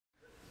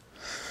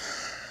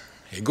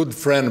A good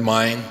friend of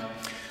mine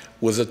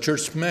was a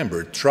church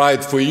member,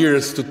 tried for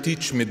years to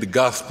teach me the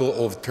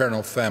gospel of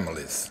eternal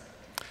families.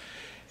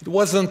 It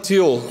was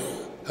until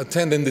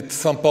attending the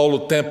São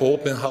Paulo Temple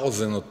open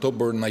house in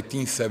October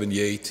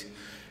 1978,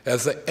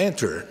 as I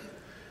entered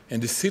in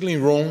the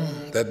sitting room,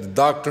 that the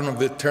doctrine of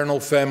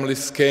eternal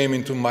families came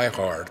into my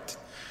heart.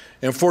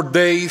 And for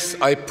days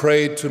I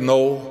prayed to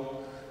know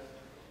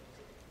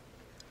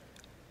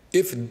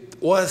if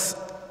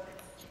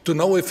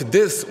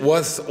this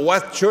was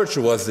what church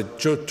was, the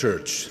true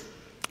church.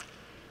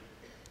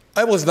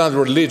 I was not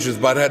religious,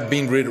 but had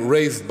been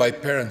raised by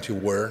parents who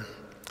were,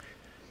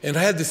 and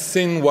had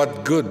seen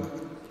what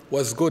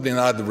was good in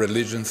other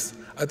religions.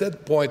 At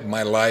that point in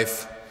my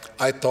life,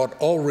 I thought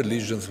all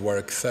religions were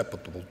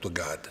acceptable to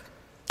God.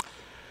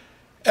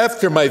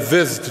 After my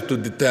visit to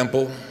the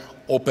temple,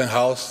 open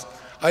house,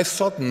 I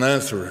sought an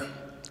answer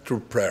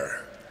through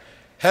prayer,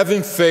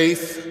 having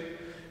faith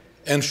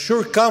and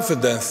sure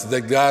confidence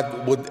that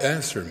God would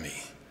answer me,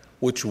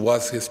 which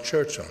was His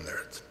church on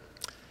earth.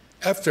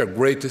 After a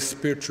great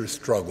spiritual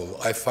struggle,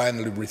 I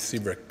finally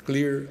received a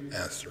clear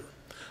answer.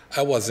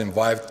 I was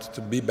invited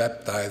to be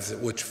baptized,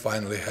 which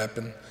finally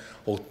happened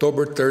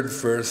October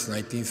 31st,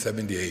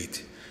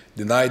 1978,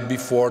 the night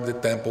before the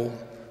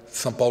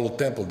São Paulo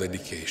Temple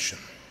dedication.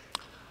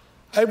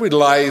 I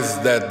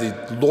realized that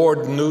the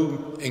Lord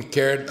knew and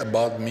cared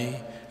about me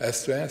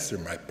as to answer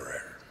my prayer.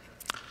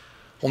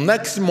 On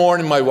next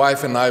morning, my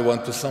wife and I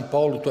went to São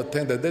Paulo to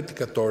attend a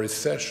dedicatory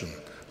session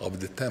of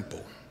the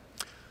temple.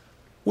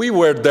 We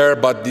were there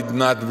but did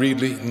not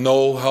really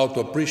know how to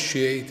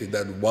appreciate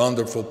that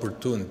wonderful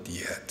opportunity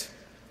yet.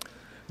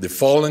 The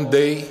following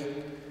day,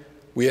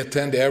 we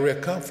attended the area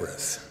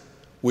conference.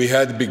 We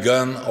had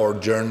begun our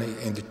journey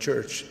in the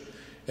church,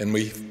 and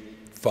we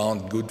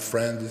found good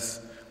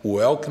friends who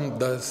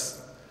welcomed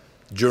us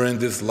during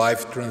this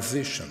life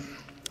transition.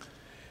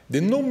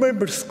 The new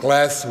members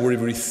class we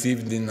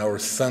received in our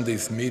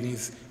Sundays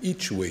meetings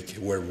each week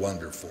were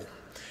wonderful.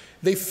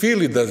 They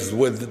filled us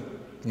with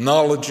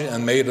knowledge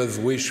and made us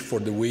wish for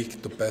the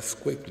week to pass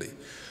quickly.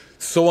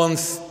 So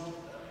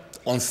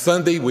on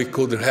Sunday, we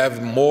could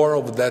have more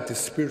of that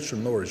spiritual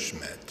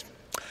nourishment.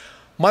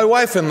 My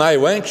wife and I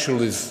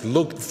actually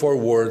looked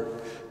forward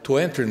to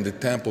entering the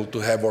temple to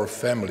have our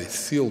family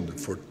sealed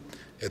for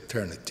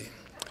eternity.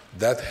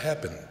 That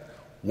happened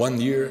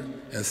 1 year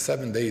and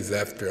 7 days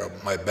after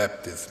my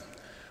baptism,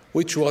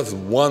 which was a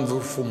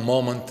wonderful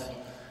moment.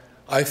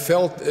 I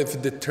felt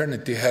if the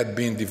eternity had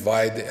been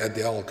divided at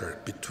the altar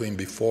between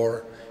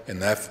before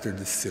and after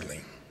the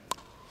sealing.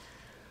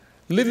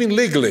 Living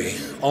legally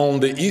on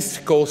the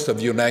east coast of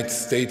the United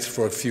States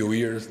for a few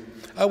years,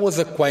 I was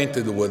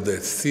acquainted with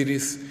the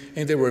cities,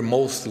 and they were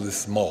mostly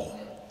small.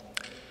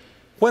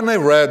 When I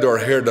read or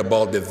heard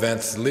about the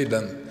events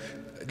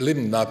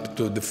leading up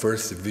to the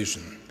first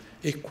division,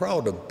 a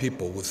crowd of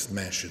people was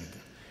mentioned,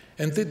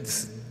 and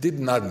this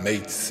did not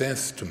make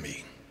sense to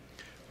me.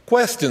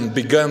 Questions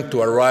began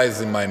to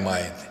arise in my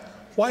mind.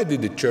 Why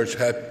did the church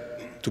have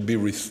to be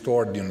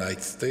restored in the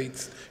United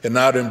States and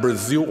not in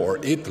Brazil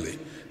or Italy,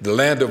 the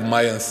land of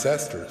my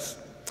ancestors?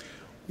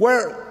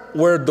 Where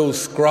were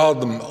those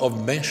crowd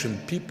of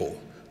mentioned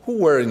people who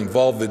were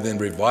involved in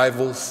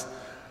revivals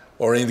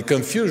or in the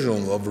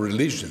confusion of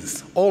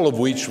religions, all of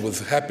which was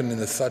happening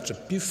in such a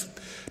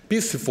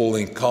peaceful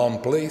and calm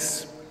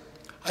place?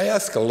 I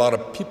asked a lot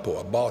of people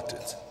about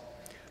it,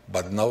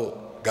 but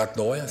got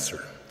no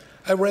answer.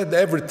 I read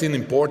everything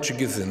in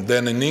Portuguese and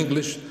then in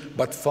English,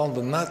 but found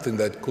nothing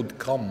that could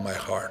calm my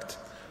heart.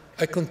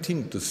 I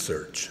continued to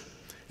search.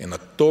 In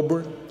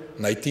October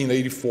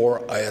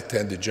 1984, I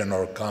attended the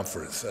General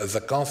Conference as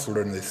a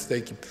counselor in the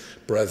stake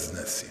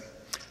presidency.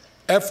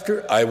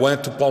 After, I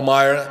went to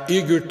Palmyra,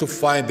 eager to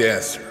find the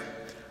answer.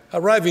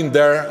 Arriving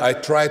there, I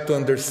tried to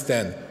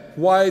understand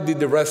why did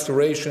the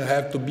restoration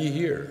have to be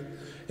here?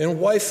 And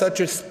why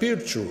such a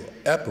spiritual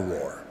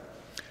uproar?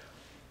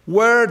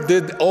 Where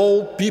did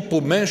all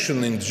people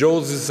mentioned in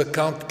Joseph's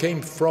account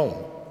came from?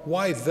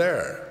 Why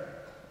there?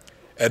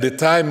 At the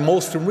time,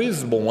 most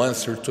reasonable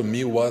answer to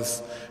me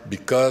was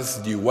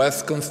because the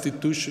U.S.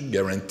 Constitution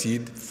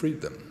guaranteed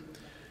freedom.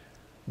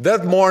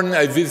 That morning,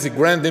 I visited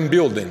Grandin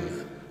Building,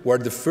 where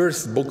the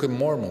first Book of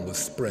Mormon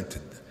was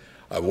printed.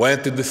 I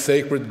went to the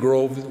Sacred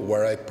Grove,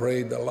 where I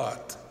prayed a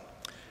lot.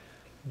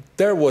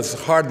 There was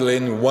hardly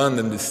anyone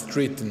in the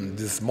street in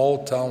the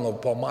small town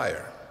of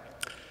Palmyra.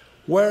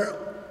 Where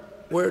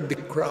were the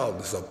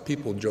crowds of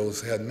people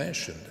Joseph had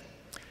mentioned?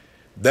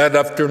 That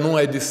afternoon,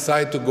 I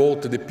decided to go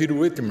to the Peter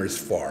Whitmer's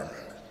farm.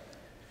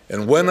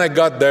 And when I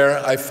got there,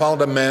 I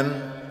found a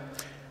man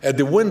at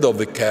the window of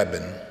the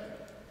cabin.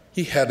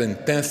 He had an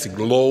intense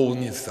glow in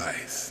his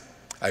eyes.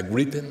 I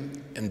greeted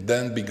him and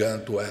then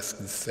began to ask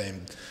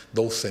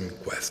those same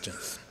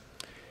questions.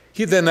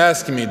 He then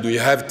asked me, "Do you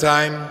have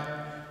time?"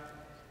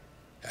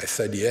 I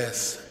said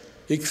yes.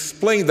 He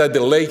explained that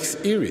the Lakes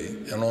Erie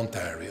and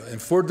Ontario,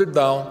 and further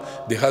down,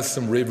 the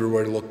Hudson River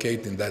were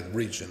located in that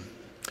region.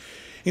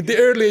 In the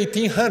early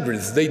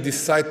 1800s, they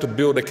decided to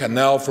build a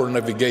canal for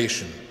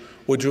navigation,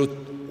 which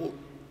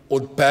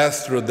would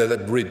pass through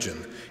that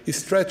region,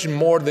 stretching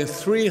more than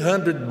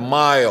 300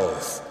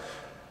 miles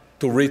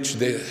to reach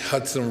the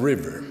Hudson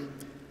River.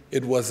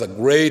 It was a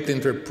great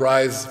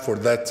enterprise for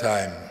that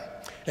time,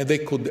 and they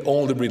could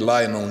only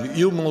rely on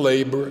human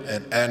labor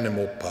and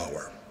animal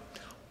power.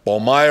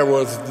 Palmyra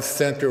was the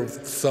center of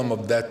some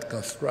of that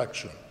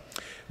construction.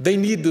 They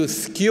needed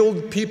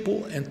skilled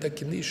people and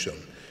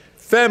technicians.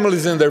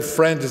 Families and their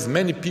friends,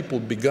 many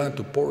people began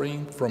to pour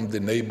in from the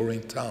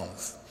neighboring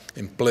towns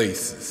and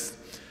places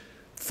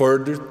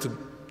further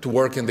to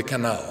work in the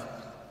canal.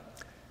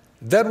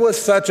 That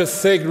was such a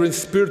sacred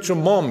spiritual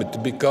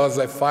moment because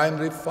I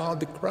finally found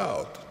the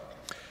crowd.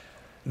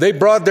 They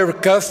brought their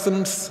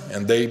customs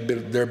and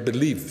their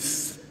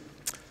beliefs.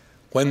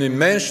 When we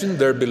mentioned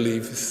their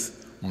beliefs,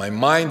 my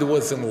mind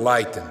was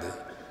enlightened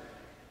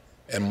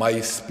and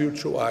my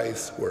spiritual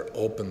eyes were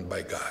opened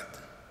by God.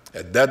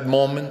 At that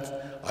moment,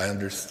 I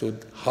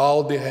understood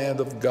how the hand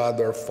of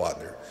God our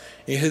Father,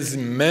 in His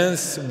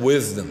immense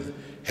wisdom,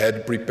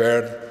 had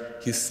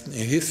prepared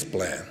His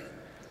plan.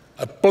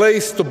 A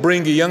place to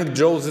bring young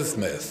Joseph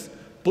Smith,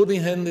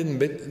 putting him in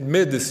the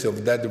midst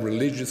of that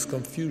religious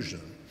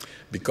confusion.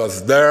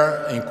 Because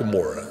there in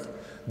Cumorah,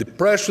 the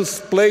precious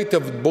plate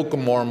of the Book of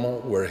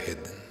Mormon were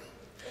hidden.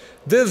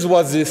 This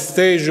was the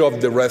stage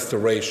of the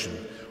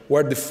restoration,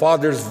 where the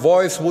Father's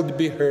voice would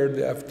be heard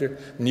after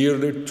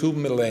nearly 2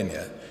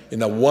 millennia,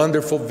 in a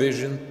wonderful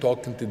vision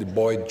talking to the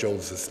boy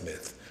Joseph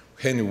Smith,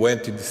 when he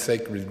went to the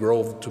sacred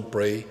grove to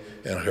pray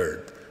and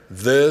heard,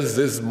 "This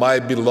is my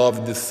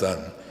beloved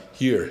Son,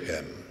 hear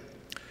him."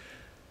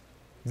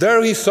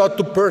 There he saw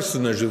two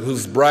personages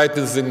whose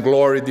brightness and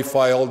glory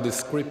defy all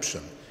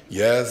description.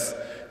 Yes,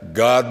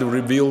 God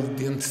revealed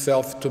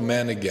Himself to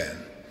man again.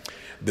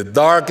 The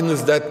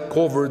darkness that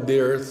covered the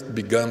earth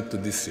began to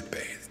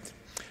dissipate.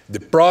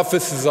 The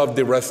prophecies of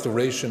the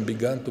restoration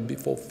began to be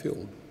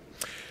fulfilled.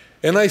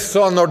 And I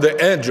saw another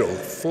angel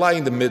fly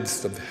in the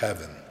midst of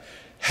heaven,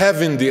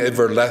 having the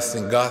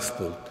everlasting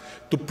gospel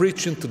to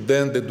preach unto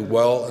them that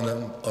dwell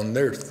on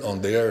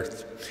the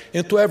earth,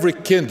 and to every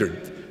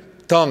kindred,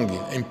 tongue,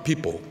 and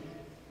people.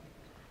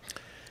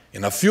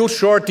 In a few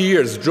short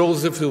years,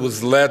 Joseph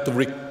was led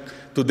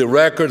to the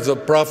records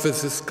of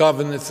prophecies,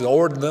 covenants, and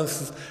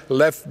ordinances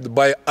left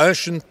by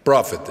ancient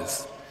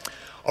prophets,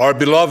 our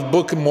beloved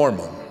Book of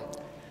Mormon.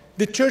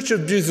 The Church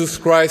of Jesus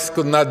Christ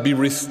could not be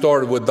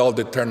restored without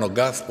the eternal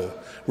gospel,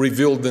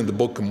 revealed in the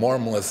Book of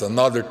Mormon as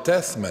another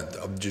testament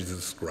of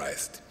Jesus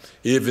Christ,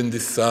 even the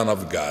Son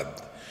of God,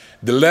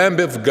 the Lamb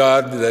of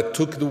God that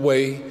took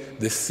away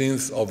the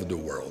sins of the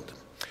world.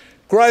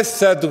 Christ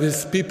said to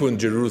His people in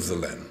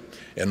Jerusalem,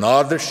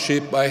 "Another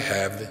sheep I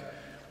have,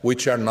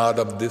 which are not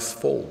of this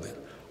fold.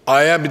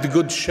 I am the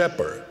good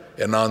shepherd,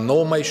 and I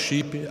know my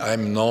sheep, I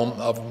am known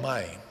of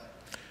mine."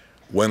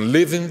 When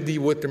leaving the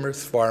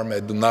Whittemer's farm,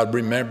 I do not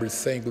remember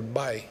saying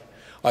goodbye.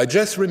 I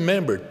just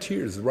remember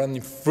tears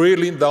running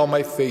freely down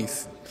my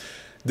face.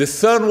 The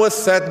sun was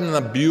setting in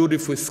a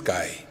beautiful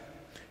sky.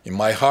 In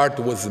my heart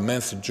was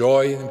immense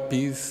joy and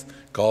peace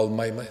calmed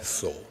my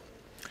soul.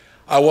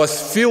 I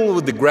was filled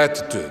with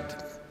gratitude.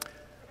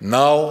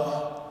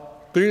 Now,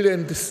 clearly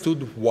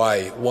understood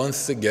why,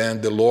 once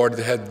again, the Lord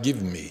had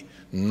given me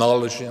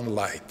knowledge and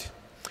light.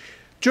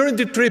 During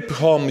the trip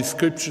home,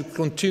 Scripture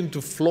continued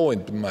to flow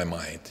into my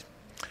mind.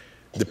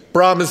 The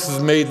promises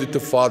made to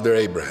Father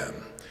Abraham,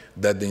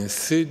 that in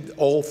seed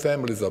all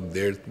families of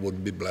the earth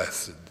would be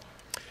blessed.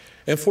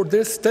 And for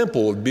this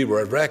temple would be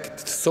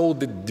erected, so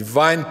the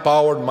divine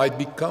power might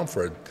be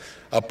conferred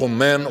upon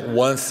men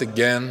once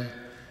again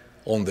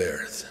on the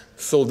earth,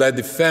 so that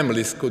the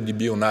families could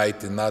be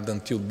united, not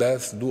until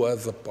death do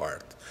us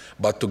apart,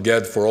 but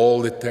together for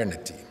all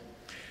eternity.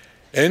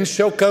 And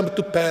shall come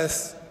to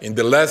pass in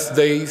the last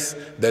days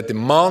that the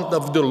mount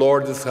of the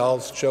Lord's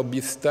house shall be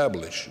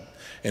established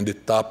in the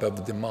top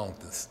of the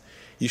mountains.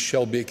 It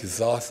shall be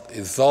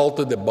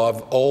exalted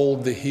above all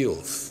the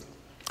hills,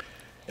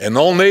 and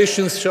all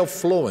nations shall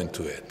flow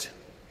into it.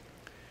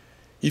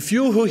 If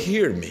you who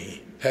hear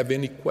me have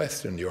any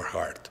question in your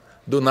heart,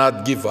 do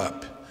not give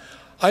up.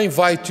 I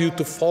invite you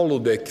to follow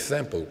the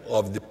example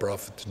of the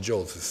prophet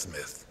Joseph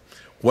Smith.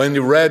 When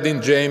you read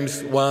in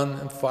James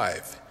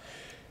 1:5,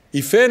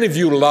 "If any of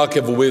you lack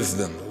of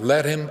wisdom,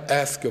 let him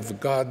ask of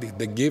God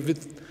that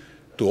giveth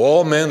to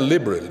all men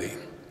liberally.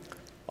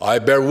 I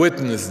bear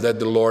witness that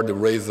the Lord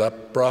raised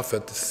up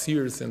prophets,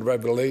 seers, and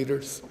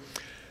revelators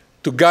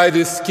to guide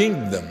His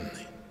kingdom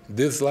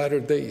these latter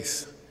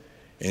days.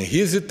 In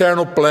His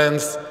eternal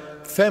plans,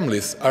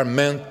 families are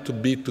meant to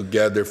be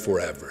together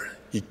forever.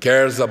 He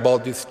cares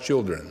about His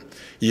children.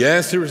 He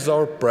answers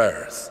our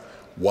prayers.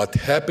 What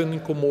happened in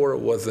Cumorah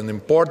was an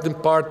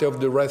important part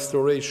of the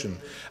restoration,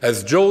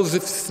 as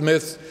Joseph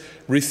Smith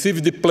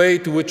received the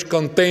plate which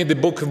contained the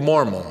Book of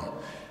Mormon.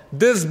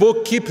 This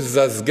book keeps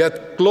us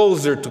get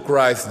closer to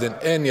Christ than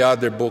any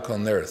other book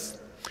on earth.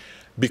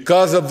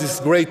 Because of this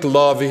great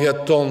love, He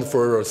atoned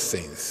for our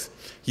sins.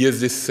 He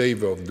is the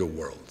Savior of the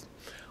world.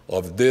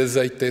 Of this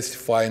I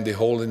testify in the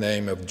holy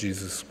name of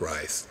Jesus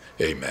Christ.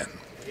 Amen.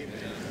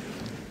 Amen.